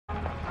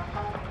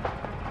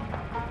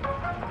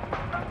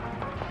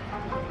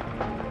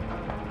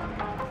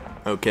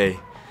Okay,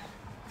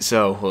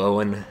 so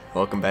hello and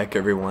welcome back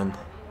everyone.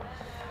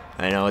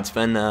 I know it's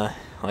been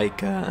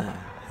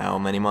how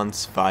many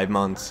months? 5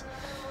 months.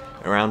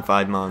 Around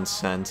 5 months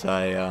since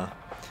I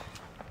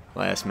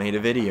last made a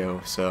video,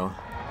 so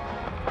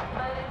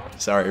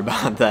sorry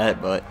about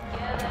that, but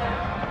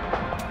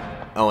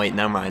oh wait,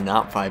 never mind,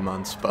 not 5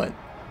 months, but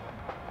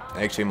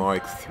actually more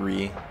like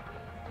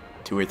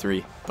 2 or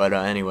 3. But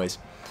anyways,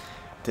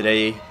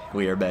 today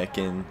we are back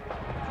in,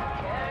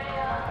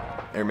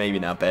 or maybe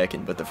not back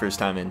in, but the first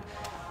time in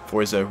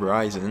Forza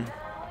Horizon,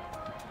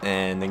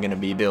 and they're gonna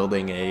be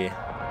building a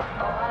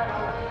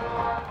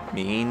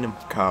mean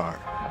car.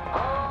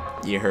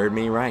 You heard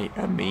me right,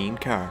 a mean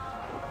car.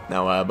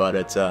 No, but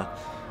it's a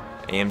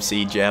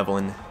AMC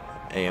Javelin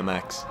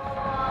AMX.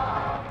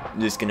 I'm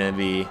just gonna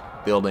be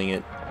building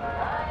it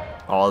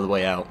all the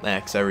way out,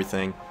 max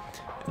everything,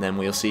 and then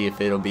we'll see if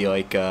it'll be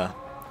like a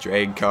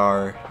drag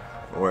car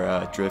or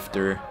a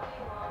drifter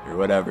or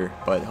whatever.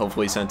 But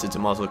hopefully, since it's a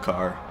muscle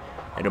car,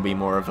 it'll be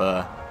more of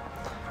a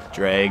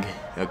drag.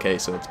 Okay,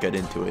 so let's get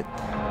into it.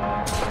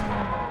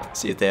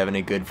 See if they have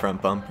any good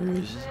front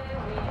bumpers.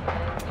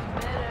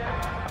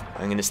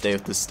 I'm gonna stay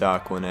with the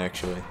stock one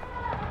actually.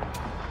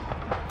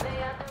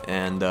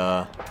 And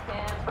oh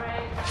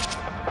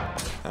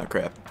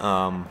crap.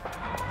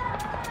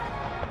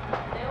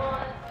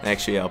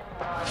 Actually I'll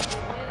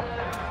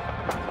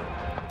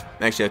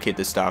keep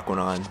the stock one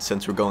on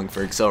since we're going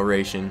for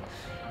acceleration,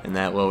 and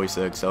that lowers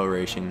the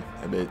acceleration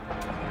a bit.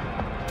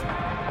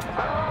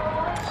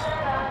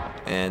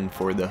 And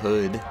for the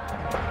hood,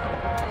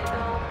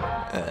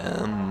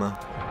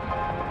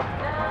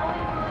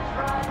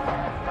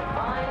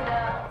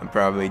 I'm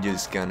probably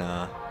just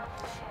gonna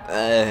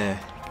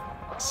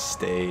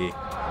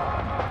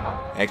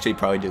actually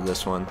probably do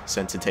this one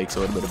since it takes a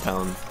little bit of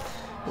pound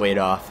weight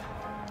off.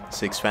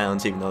 6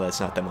 pounds, even though that's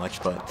not that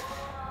much, but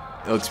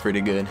it looks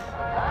pretty good.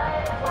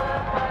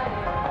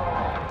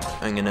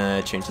 I'm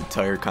gonna change the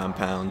tire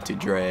compound to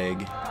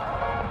drag.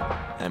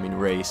 I mean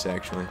race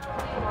actually.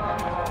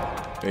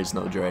 There's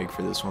no drag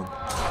for this one.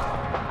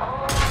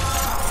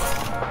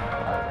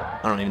 I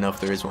don't even know if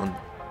there is one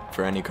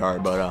for any car,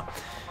 but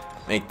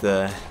make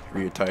the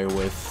rear tire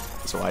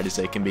width as wide as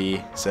they can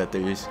be so that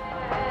there's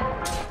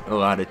a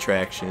lot of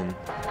traction.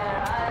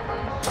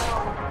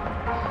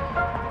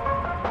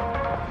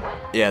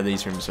 Yeah,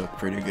 these rims look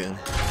pretty good.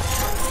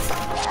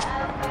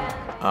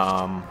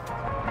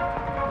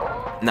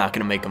 Not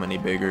gonna make them any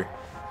bigger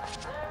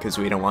because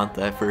we don't want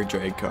that for a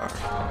drag car.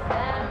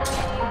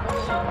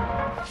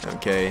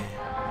 Okay.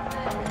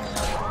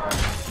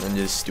 And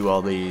just do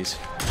all these.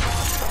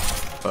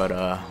 But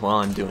while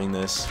I'm doing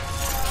this,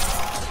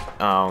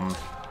 I'm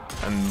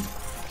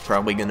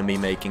probably gonna be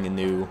making a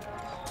new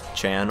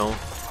channel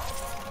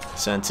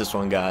since this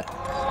one got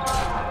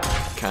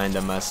kind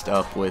of messed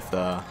up with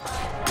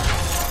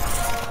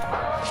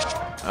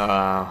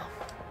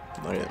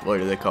what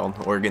are they called?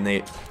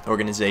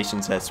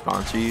 Organizations that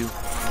sponsor you.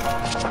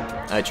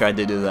 I tried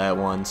to do that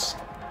once,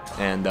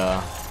 and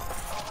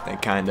they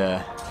kind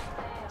of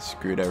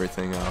screwed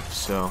everything up.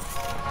 So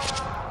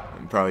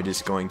I'm probably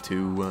just going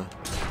to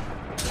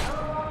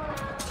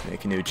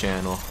make a new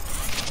channel,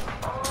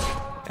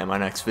 and my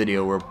next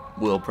video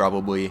will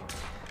probably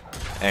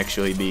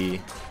actually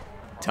be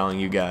telling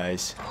you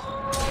guys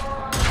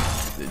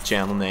the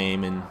channel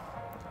name and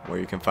where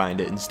you can find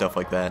it and stuff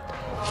like that.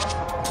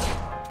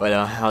 But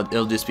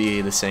it'll just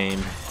be the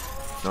same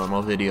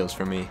normal videos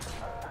for me,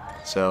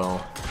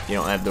 so you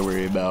don't have to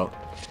worry about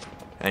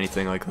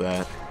anything like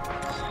that.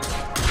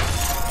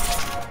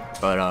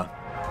 But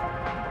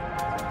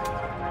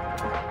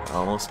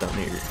almost done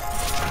here.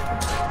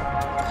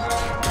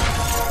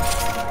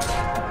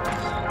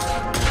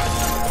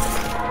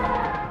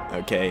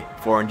 Okay,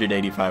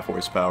 485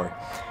 horsepower.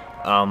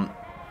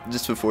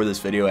 Just before this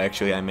video,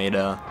 actually, I made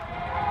a...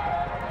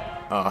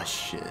 Oh,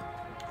 shit.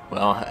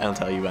 Well, I'll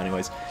tell you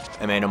anyways.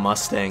 I made a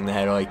Mustang that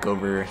had like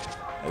over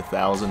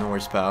 1,000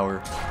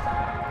 horsepower.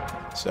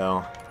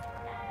 So,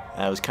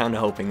 I was kind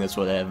of hoping this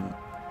would have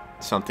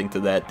something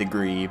to that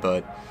degree,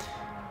 but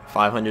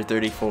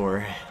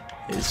 534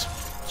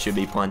 should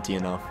be plenty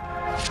enough.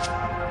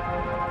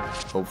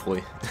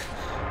 Hopefully.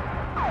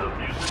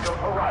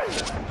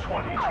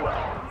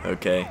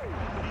 Okay.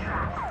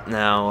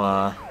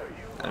 Now,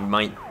 I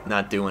might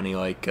not do any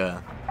like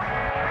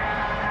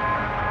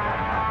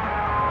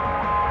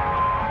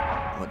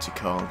what's it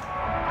called?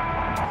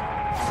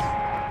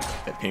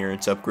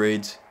 Appearance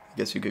upgrades, I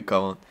guess you could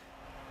call it.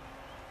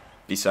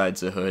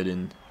 Besides the hood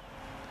and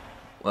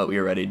what we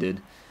already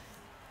did,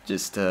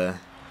 just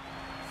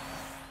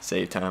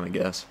save time, I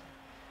guess.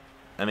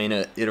 I mean,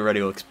 it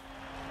already looks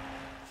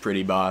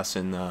pretty boss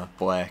in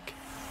black,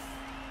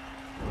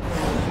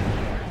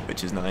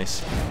 which is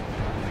nice.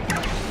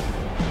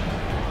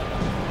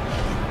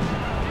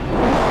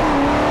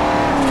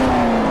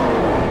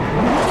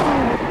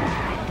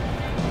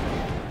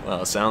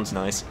 Well, it sounds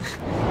nice.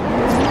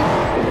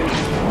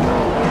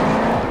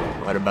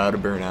 What about a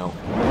burnout?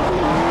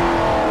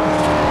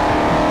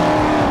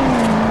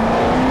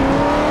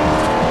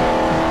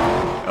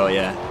 Oh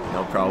yeah,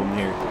 no problem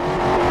here.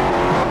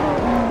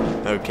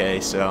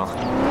 Okay, so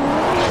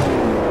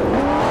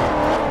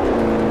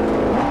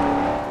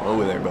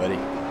over there, buddy.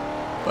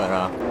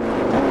 But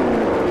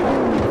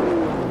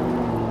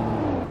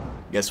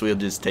guess we'll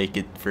just take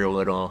it for a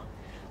little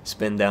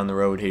spin down the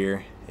road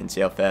here and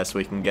see how fast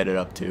we can get it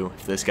up to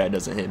if this guy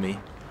doesn't hit me.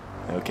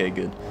 Okay,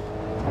 good.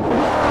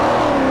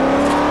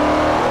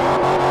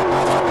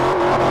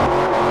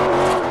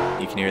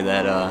 You can hear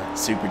that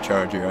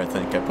supercharger I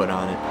think I put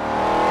on it.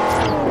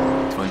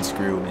 Twin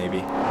screw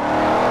maybe.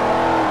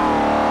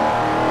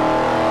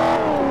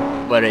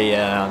 But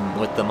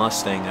with the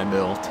Mustang I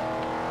built,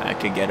 I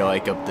could get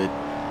like up to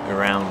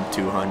around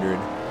 200.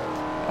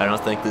 I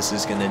don't think this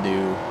is gonna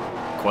do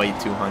quite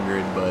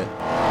 200, but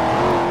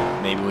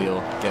maybe we'll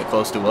get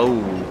close to.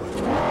 Whoa!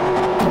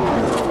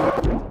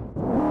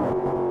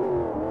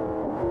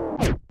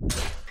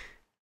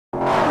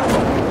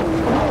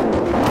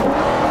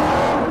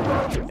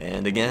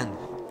 And again.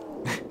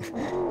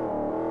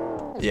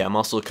 Yeah,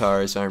 muscle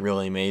cars aren't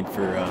really made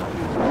for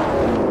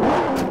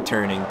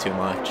turning too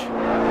much.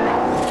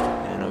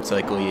 And it looks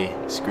like we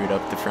screwed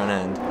up the front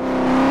end.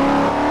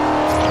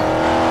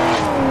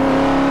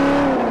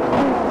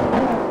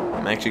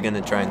 I'm actually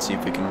gonna try and see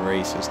if we can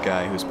race this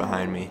guy who's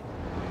behind me.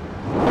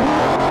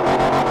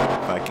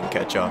 If I can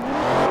catch up.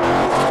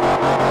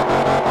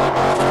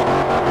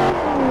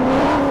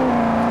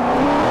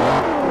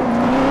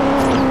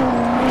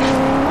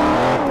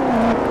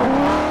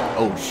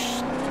 Oh,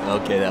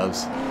 okay, that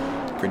was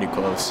pretty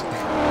close.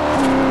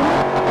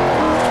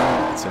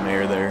 Some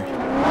air there.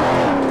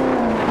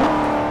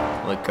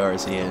 What car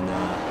is he in?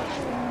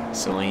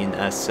 Celine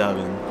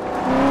S7.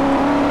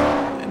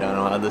 I don't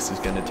know how this is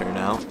gonna turn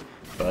out,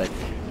 but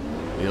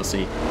we'll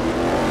see.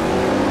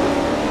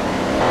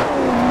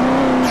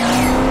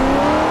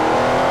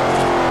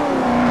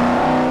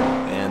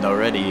 And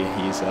already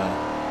he's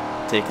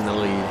taking the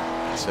lead,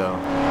 so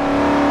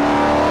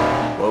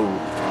whoa.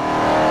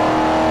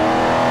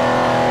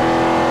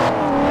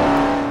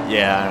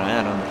 Yeah,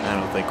 I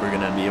don't think we're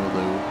gonna be able to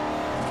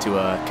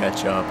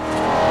catch up,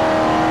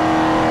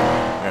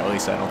 or at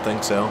least I don't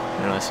think so,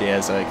 unless he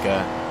has like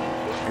a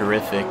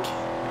horrific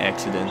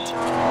accident.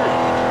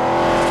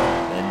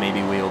 Then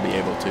maybe we'll be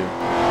able to.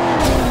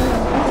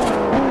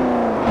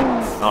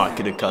 Oh, I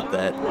could have cut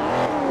that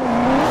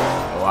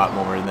a lot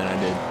more than I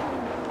did.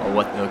 Oh,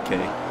 what?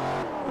 Okay.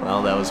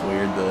 Well, that was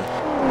weird. The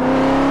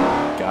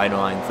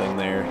guideline thing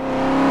there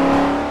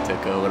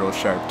took a little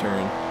sharp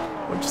turn,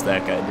 which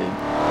that guy did.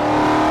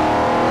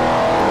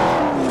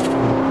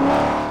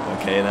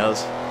 Okay, that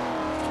was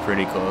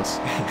pretty close.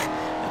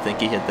 I think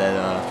he hit that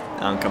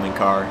oncoming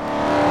car.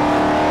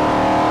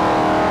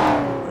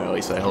 Or at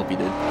least I hope he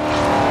did.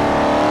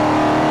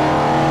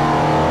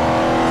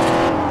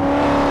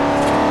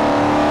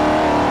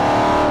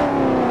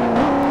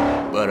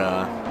 But,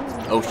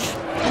 oh,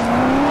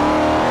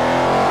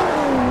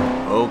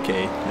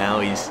 okay, now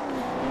he's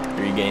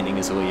regaining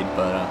his lead,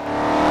 but,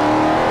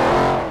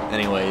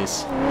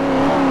 anyways,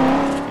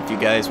 if you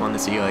guys want to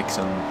see, like,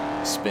 some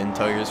spin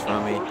tires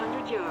from me,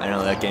 I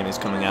know that game is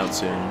coming out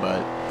soon,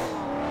 but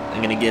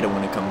I'm gonna get it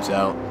when it comes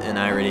out, and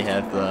I already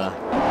have the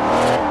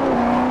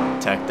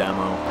tech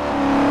demo,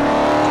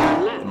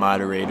 the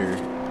moderator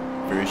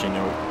version,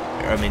 or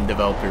I mean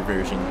developer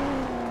version.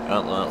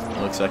 Oh, well,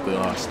 it looks like we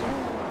lost.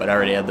 But I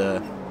already had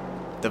the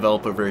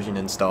developer version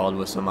installed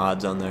with some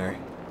mods on there.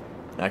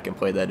 And I can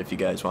play that if you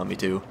guys want me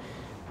to.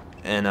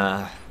 And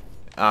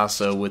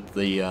also with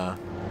the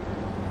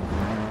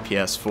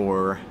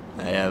PS4,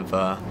 I have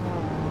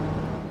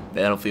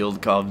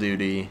Battlefield, Call of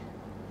Duty,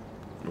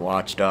 and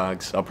Watch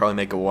Dogs. I'll probably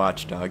make a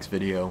Watch Dogs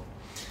video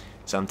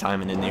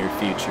sometime in the near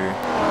future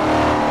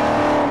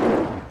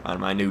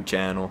on my new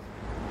channel.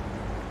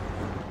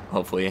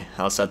 Hopefully,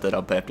 I'll set that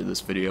up after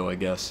this video, I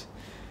guess.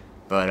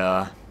 But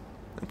I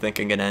think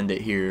I'm gonna end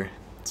it here.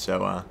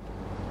 So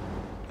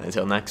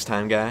until next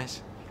time,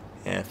 guys,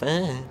 have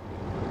fun.